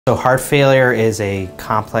So heart failure is a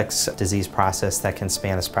complex disease process that can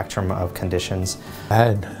span a spectrum of conditions. I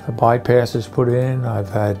had bypasses put in, I've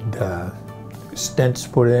had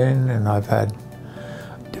stents put in, and I've had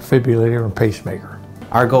defibrillator and pacemaker.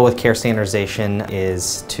 Our goal with care standardization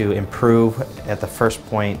is to improve at the first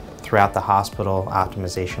point throughout the hospital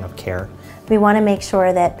optimization of care. We want to make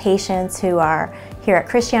sure that patients who are here at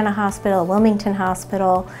Christiana Hospital, Wilmington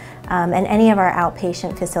Hospital, and any of our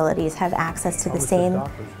outpatient facilities have access to the same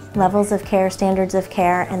levels of care, standards of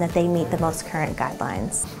care, and that they meet the most current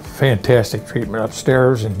guidelines. Fantastic treatment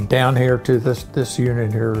upstairs, and down here to this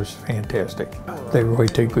unit here is fantastic. They really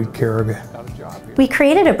take good care of you. We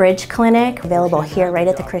created a bridge clinic available here right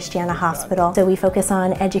at the Christiana Hospital. So we focus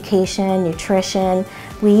on education, nutrition.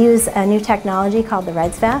 We use a new technology called the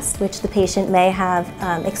REDS vest, which the patient may have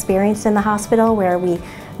experienced in the hospital, where we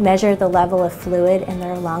measure the level of fluid in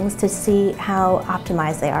their lungs to see how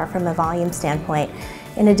optimized they are from a volume standpoint.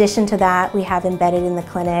 In addition to that, we have embedded in the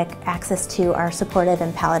clinic access to our supportive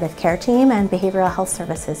and palliative care team and behavioral health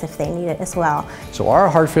services if they need it as well. So our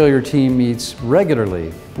heart failure team meets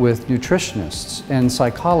regularly with nutritionists and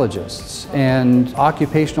psychologists and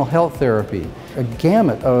occupational health therapy, a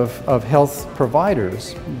gamut of health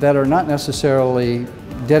providers that are not necessarily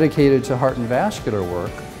dedicated to heart and vascular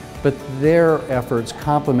work, but their efforts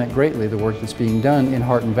complement greatly the work that's being done in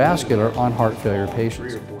heart and vascular on heart failure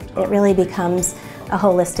patients. It really becomes a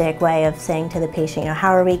holistic way of saying to the patient,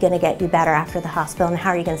 how are we going to get you better after the hospital, and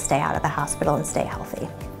how are you going to stay out of the hospital and stay healthy?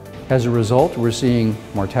 As a result, we're seeing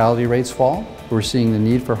mortality rates fall, we're seeing the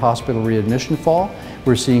need for hospital readmission fall,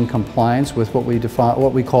 we're seeing compliance with what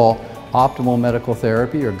we call optimal medical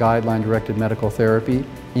therapy or guideline-directed medical therapy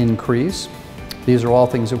increase. These are all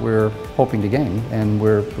things that we're hoping to gain, and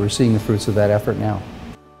we're seeing the fruits of that effort now.